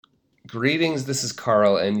Greetings, this is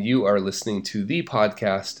Carl, and you are listening to the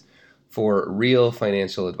podcast for real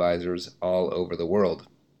financial advisors all over the world.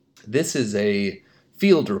 This is a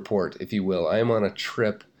field report, if you will. I am on a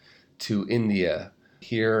trip to India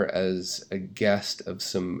here as a guest of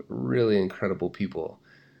some really incredible people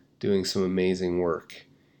doing some amazing work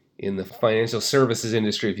in the financial services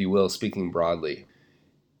industry, if you will, speaking broadly.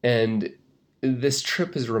 And this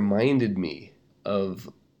trip has reminded me of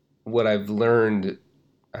what I've learned.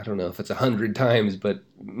 I don't know if it's 100 times, but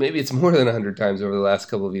maybe it's more than 100 times over the last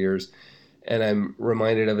couple of years. And I'm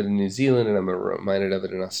reminded of it in New Zealand, and I'm reminded of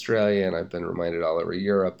it in Australia, and I've been reminded all over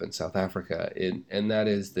Europe and South Africa. And that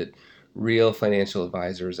is that real financial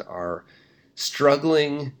advisors are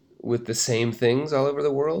struggling with the same things all over the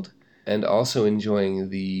world and also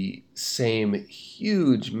enjoying the same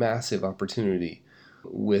huge, massive opportunity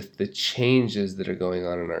with the changes that are going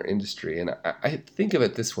on in our industry. And I think of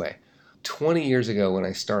it this way. 20 years ago when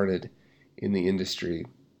I started in the industry,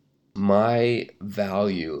 my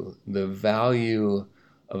value, the value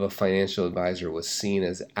of a financial advisor was seen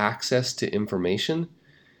as access to information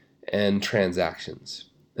and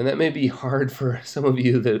transactions. And that may be hard for some of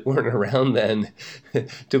you that weren't around then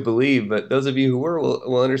to believe, but those of you who were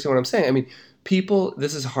will understand what I'm saying. I mean, people,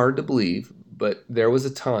 this is hard to believe, but there was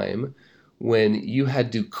a time when you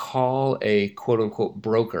had to call a quote-unquote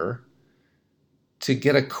broker to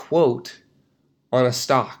get a quote on a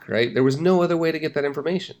stock, right? There was no other way to get that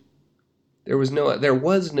information. There was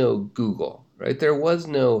no Google, right? There was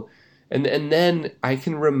no, and then I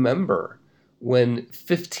can remember when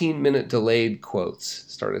 15-minute delayed quotes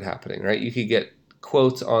started happening, right? You could get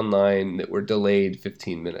quotes online that were delayed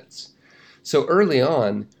 15 minutes. So early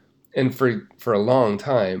on, and for a long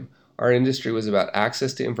time, our industry was about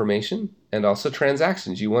access to information and also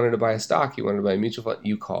transactions. You wanted to buy a stock, you wanted to buy a mutual fund,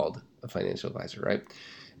 you called a financial advisor, right?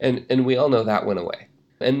 And we all know that went away.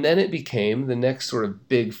 And then it became the next sort of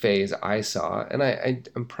big phase I saw, and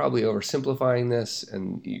I'm probably oversimplifying this,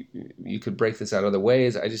 and you could break this out other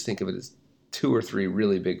ways. I just think of it as 2 or 3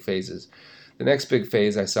 really big phases. The next big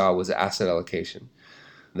phase I saw was asset allocation.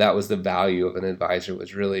 That was the value of an advisor.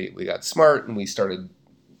 Was really, we got smart and we started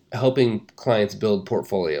helping clients build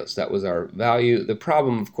portfolios. That was our value. The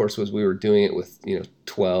problem, of course, was we were doing it with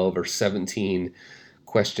 12 or 17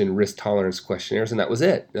 question risk tolerance questionnaires, and that was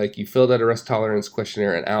it. Like, you filled out a risk tolerance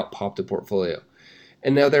questionnaire and out popped a portfolio.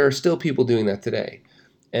 And now there are still people doing that today,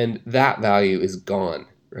 and that value is gone,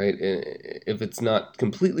 right? If it's not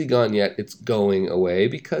completely gone yet, it's going away,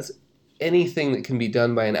 because anything that can be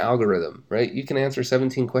done by an algorithm, right? You can answer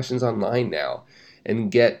 17 questions online now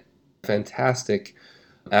and get fantastic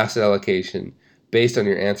asset allocation based on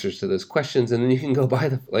your answers to those questions, and then you can go buy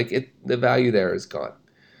the value there is gone.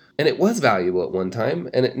 And it was valuable at one time,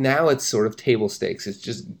 and now it's sort of table stakes. It's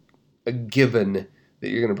just a given that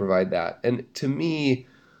you're going to provide that. And to me,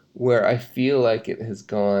 where I feel like it has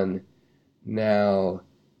gone now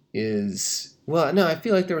is, well, no, I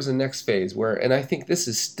feel like there was a next phase where, and I think this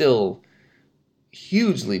is still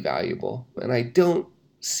hugely valuable, and I don't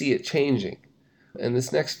see it changing. And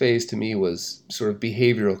this next phase to me was sort of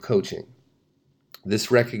behavioral coaching.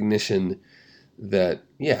 This recognition that,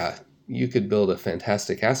 yeah, you could build a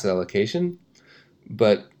fantastic asset allocation,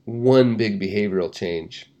 but one big behavioral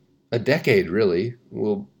change, a decade really,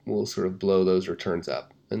 will sort of blow those returns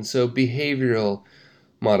up. And so behavioral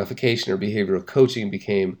modification or behavioral coaching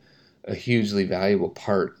became a hugely valuable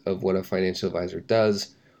part of what a financial advisor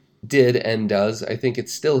did and does. I think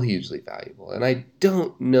it's still hugely valuable. And I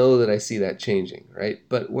don't know that I see that changing, right?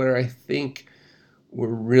 But where I think we're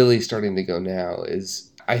really starting to go now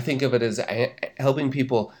is, I think of it as helping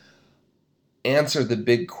people answer the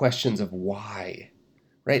big questions of why,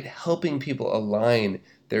 right? Helping people align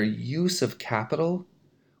their use of capital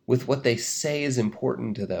with what they say is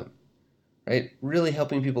important to them, right? Really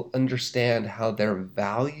helping people understand how their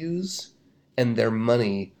values and their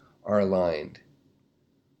money are aligned,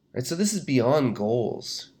 right? So this is beyond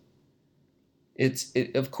goals.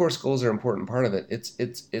 Of course, goals are an important part of it.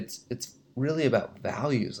 It's really about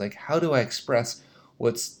values. Like, how do I express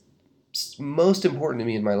what's most important to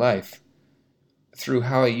me in my life through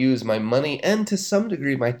how I use my money and, to some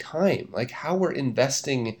degree, my time, like how we're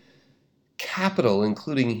investing capital,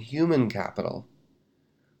 including human capital,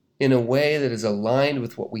 in a way that is aligned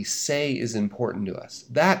with what we say is important to us.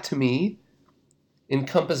 That, to me,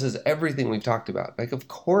 encompasses everything we've talked about. Like, of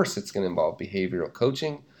course, it's going to involve behavioral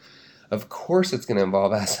coaching. Of course, it's going to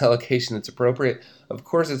involve asset allocation that's appropriate. Of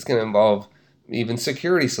course, it's going to involve even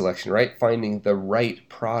security selection, right? Finding the right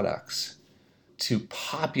products to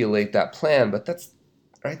populate that plan. But that's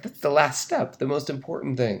the last step. The most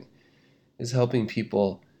important thing is helping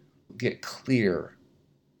people get clear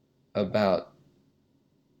about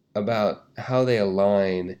how they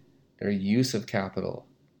align their use of capital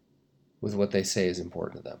with what they say is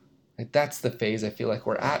important to them. Like, that's the phase I feel like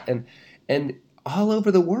we're at, and all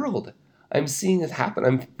over the world, I'm seeing this happen.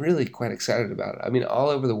 I'm really quite excited about it. I mean, all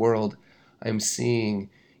over the world, I'm seeing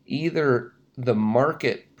either the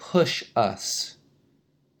market push us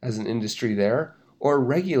as an industry there, or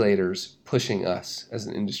regulators pushing us as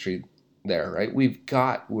an industry there. Right?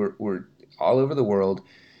 We're all over the world.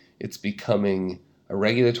 It's becoming a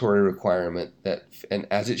regulatory requirement that, and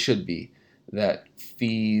as it should be, that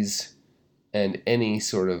fees and any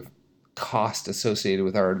sort of cost associated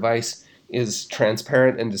with our advice is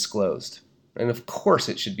transparent and disclosed. And of course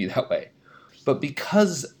it should be that way. But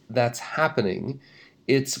because that's happening,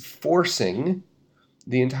 it's forcing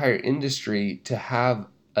the entire industry to have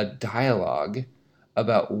a dialogue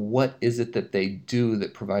about what is it that they do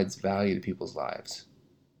that provides value to people's lives.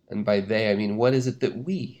 And by they, I mean, what is it that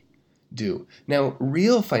we do? Now,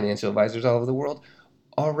 real financial advisors all over the world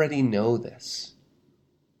already know this.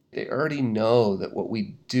 They already know that what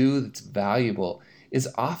we do that's valuable is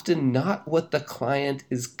often not what the client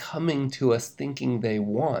is coming to us thinking they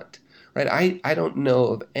want. Right? I don't know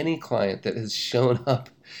of any client that has shown up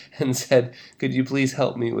and said, could you please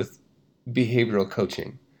help me with behavioral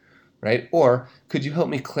coaching? Right? Or could you help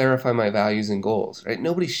me clarify my values and goals? Right?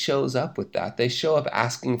 Nobody shows up with that. They show up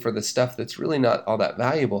asking for the stuff that's really not all that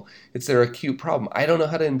valuable. It's their acute problem. I don't know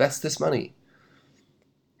how to invest this money.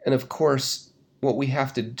 And of course, what we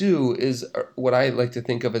have to do is what I like to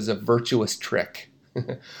think of as a virtuous trick.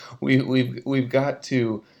 We've got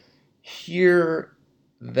to hear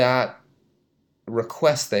that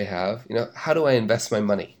request they have. How do I invest my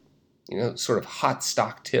money? Sort of hot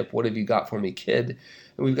stock tip. What have you got for me, kid?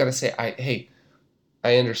 And we've got to say, hey,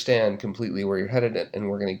 I understand completely where you're headed, and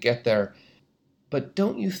we're going to get there. But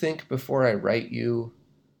don't you think before I write you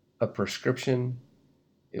a prescription,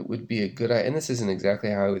 it would be a good idea, and this isn't exactly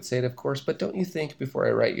how I would say it, of course, but don't you think before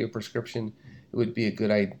I write you a prescription, it would be a good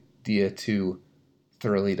idea to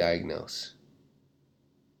thoroughly diagnose?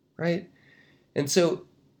 Right? And so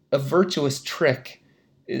a virtuous trick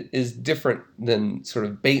is different than sort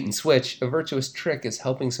of bait and switch. A virtuous trick is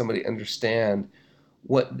helping somebody understand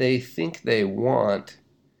what they think they want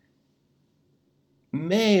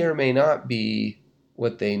may or may not be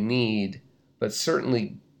what they need, but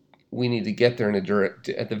certainly we need to get there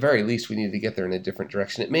at the very least, we need to get there in a different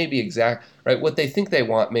direction. It may be right? What they think they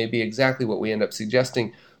want may be exactly what we end up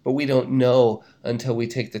suggesting, but we don't know until we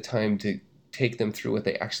take the time to take them through what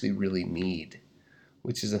they actually really need,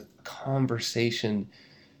 which is a conversation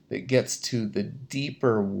that gets to the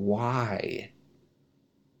deeper why,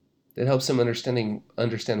 that helps them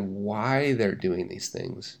understand why they're doing these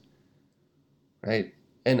things, right?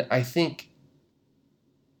 And I think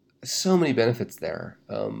so many benefits there,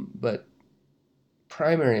 but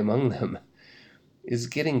primary among them is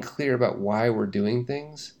getting clear about why we're doing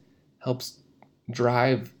things helps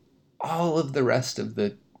drive all of the rest of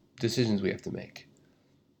the decisions we have to make.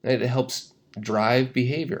 It helps drive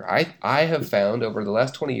behavior. I have found over the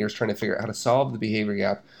last 20 years trying to figure out how to solve the behavior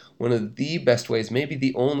gap, one of the best ways, maybe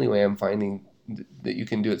the only way I'm finding that you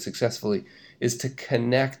can do it successfully, is to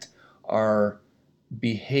connect our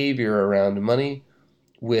behavior around money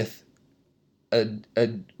with a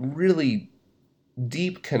really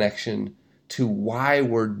deep connection to why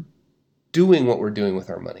we're doing what we're doing with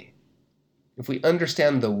our money. If we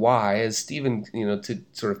understand the why, as Stephen, to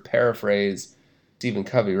sort of paraphrase Stephen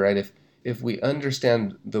Covey, right? If we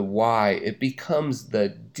understand the why, it becomes the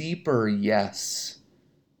deeper yes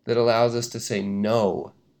that allows us to say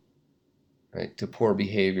no, right, to poor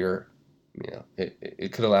behavior.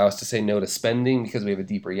 It could allow us to say no to spending because we have a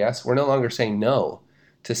deeper yes. We're no longer saying no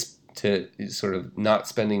to sort of not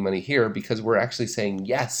spending money here because we're actually saying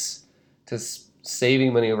yes to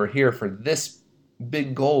saving money over here for this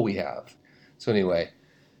big goal we have. So anyway,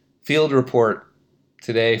 field report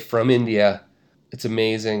today from India. It's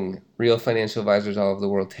amazing. Real financial advisors all over the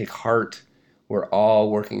world, take heart. We're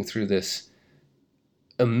all working through this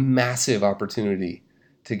a massive opportunity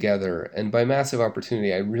together. And by massive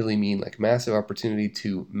opportunity, I really mean like massive opportunity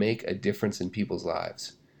to make a difference in people's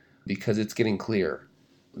lives, because it's getting clear.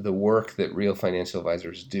 The work that real financial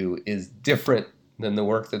advisors do is different than the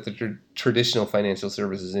work that the traditional financial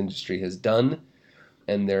services industry has done,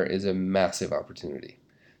 and there is a massive opportunity.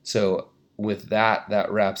 So with that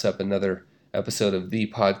wraps up another episode of the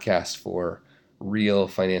podcast for real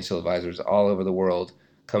financial advisors all over the world,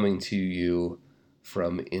 coming to you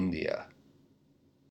from India.